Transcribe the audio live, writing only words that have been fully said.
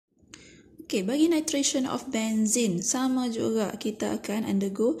Okay, bagi nitration of benzene, sama juga kita akan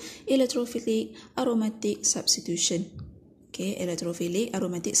undergo electrophilic aromatic substitution. Okay, electrophilic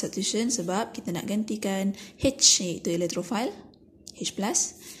aromatic substitution sebab kita nak gantikan H iaitu electrophile, H+,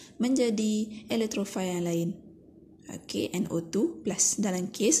 menjadi electrophile yang lain. Okay, NO2+.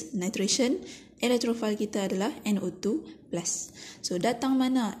 Dalam kes nitration, electrophile kita adalah NO2+. So, datang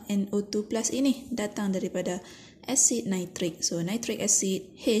mana NO2+ ini? Datang daripada asid nitrik. So, nitric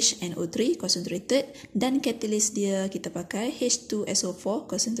acid HNO3 concentrated dan catalyst dia kita pakai H2SO4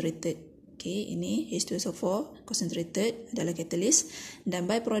 concentrated. Okay, ini H2SO4 concentrated adalah catalyst dan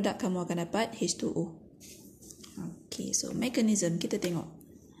byproduct kamu akan dapat H2O. Okay, so mechanism kita tengok.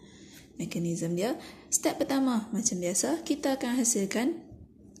 Mechanism dia, step pertama macam biasa, kita akan hasilkan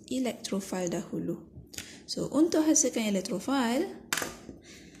electrophile dahulu. So, untuk hasilkan electrophile,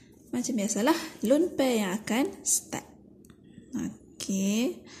 macam biasalah, lone pair yang akan start.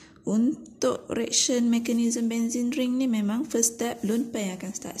 Okey. Untuk reaction mechanism benzene ring ni memang first step lone pair yang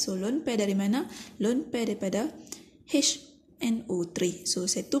akan start. So, lone pair dari mana? Lone pair daripada HNO3.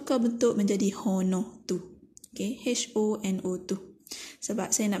 So, saya tukar bentuk menjadi HONO2. Okey, HONO2.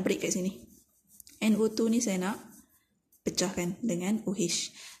 Sebab saya nak break kat sini. NO2 ni saya nak pecahkan dengan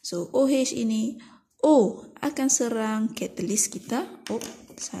OH. So, OH ini, O akan serang catalyst kita. Oh,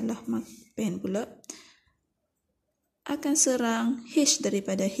 salah pen pula. Akan serang H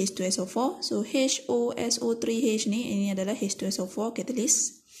daripada H2SO4. So, HOSO3H ini adalah H2SO4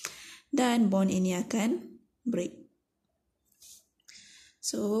 catalyst. Dan bond ini akan break.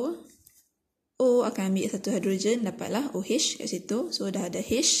 So, O akan ambil satu hidrogen, dapatlah OH kat situ. So, dah ada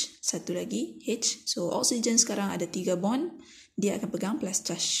H, satu lagi H. So, oksigen sekarang ada 3 bond. Dia akan pegang plus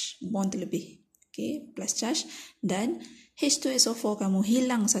charge. Bond terlebih. Okay, plus charge. Dan H2SO4 kamu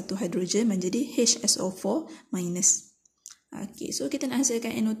hilang satu hidrogen menjadi HSO4 minus. Okay, so kita nak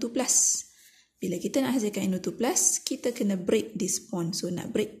hasilkan NO2+. Bila kita nak hasilkan NO2+, kita kena break this bond. So,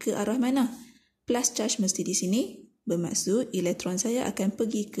 nak break ke arah mana? Plus charge mesti di sini. Bermaksud elektron saya akan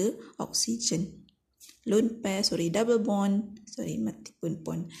pergi ke oksigen. Lone pair, double bond. Mati pun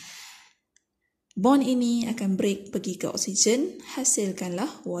bond. Bond ini akan break pergi ke oksigen,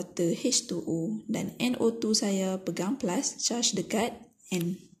 hasilkanlah water H2O dan NO2 saya pegang plus charge dekat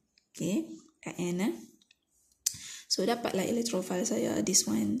N. Okay, kat N. So, dapatlah electrophile saya, this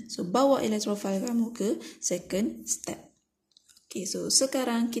one. So, bawa electrophile kamu ke second step. Okay, so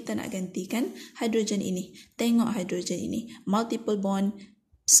sekarang kita nak gantikan hidrogen ini. Tengok hidrogen ini. Multiple bond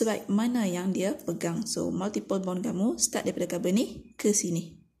sebab mana yang dia pegang. So, multiple bond kamu start daripada carbon ni ke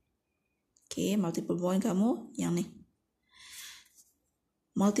sini. Okay, multiple bond kamu yang ni.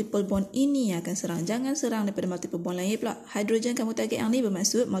 Multiple bond ini yang akan serang. Jangan serang daripada multiple bond lain pula. Hidrogen kamu target yang ni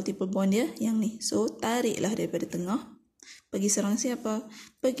bermaksud multiple bond dia yang ni. So, tariklah daripada tengah. Pergi serang siapa?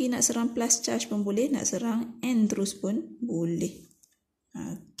 Pergi nak serang plus charge pun boleh. Nak serang N terus pun boleh.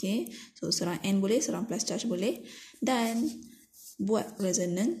 Okay, so serang N boleh, serang plus charge boleh. Dan buat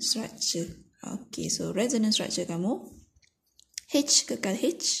resonance structure. Okay, so resonance structure kamu. H kekal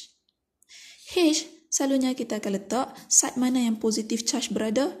H. H, selalunya kita akan letak side mana yang positif charge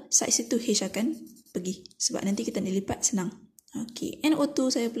berada, side situ H akan pergi. Sebab nanti kita nak lipat senang. Okay, NO2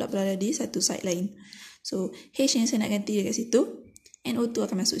 saya pula berada di satu side lain. So, H yang saya nak ganti dekat situ, NO2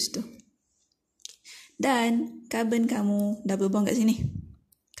 akan masuk situ. Dan, carbon kamu double bond kat sini.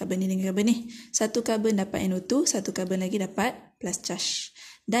 Carbon ni dengan carbon ni. Satu carbon dapat NO2, satu carbon lagi dapat plus charge.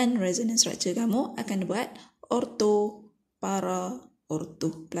 Dan, resonance structure kamu akan buat ortho, para,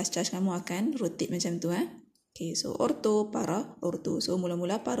 ortho. Plus charge kamu akan rotate macam tu. Okay, so ortho, para, ortho. So,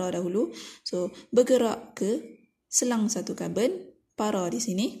 mula-mula para dahulu. So, bergerak ke selang satu carbon, para di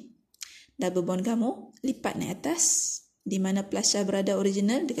sini. Double bond kamu lipat naik atas. Di mana plus charge berada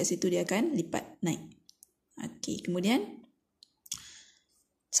original, dekat situ dia akan lipat naik. Okay, kemudian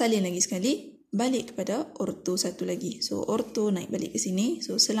salin lagi sekali. Balik kepada ortho satu lagi. So, ortho naik balik ke sini.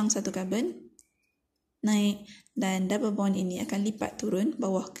 So, selang satu carbon naik dan double bond ini akan lipat turun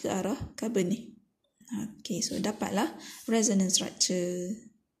bawah ke arah carbon ni. Okay, so dapatlah resonance structure.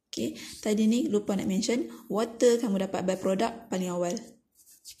 Okay, tadi ni lupa nak mention, water kamu dapat byproduct paling awal.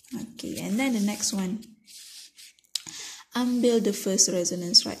 Okay, and then the next one. Ambil the first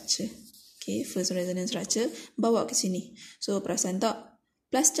resonance structure. Okay, first resonance structure, bawa ke sini. So, perasan tak?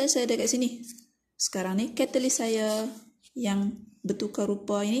 Plus charge saya ada kat sini. Sekarang ni, catalyst saya yang bertukar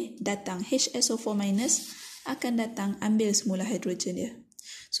rupa ini datang. HSO4 minus akan datang ambil semula hidrogen dia.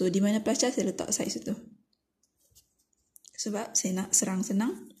 So, di mana plus charge saya letak side situ. Sebab saya nak serang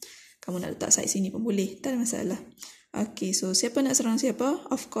senang. Kamu nak letak side sini pun boleh. Tak ada masalah. Okay, so siapa nak serang siapa?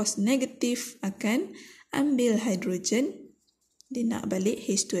 Of course, negatif akan ambil hidrogen dia nak balik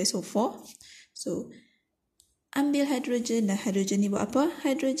H2SO4. So, ambil hidrogen dan hidrogen ni buat apa?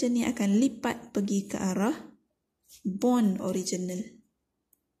 Hidrogen ni akan lipat pergi ke arah bond original.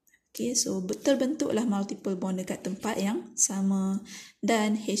 Okay, so terbentuklah multiple bond dekat tempat yang sama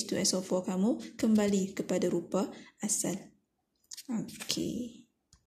dan H2SO4 kamu kembali kepada rupa asal. Okay.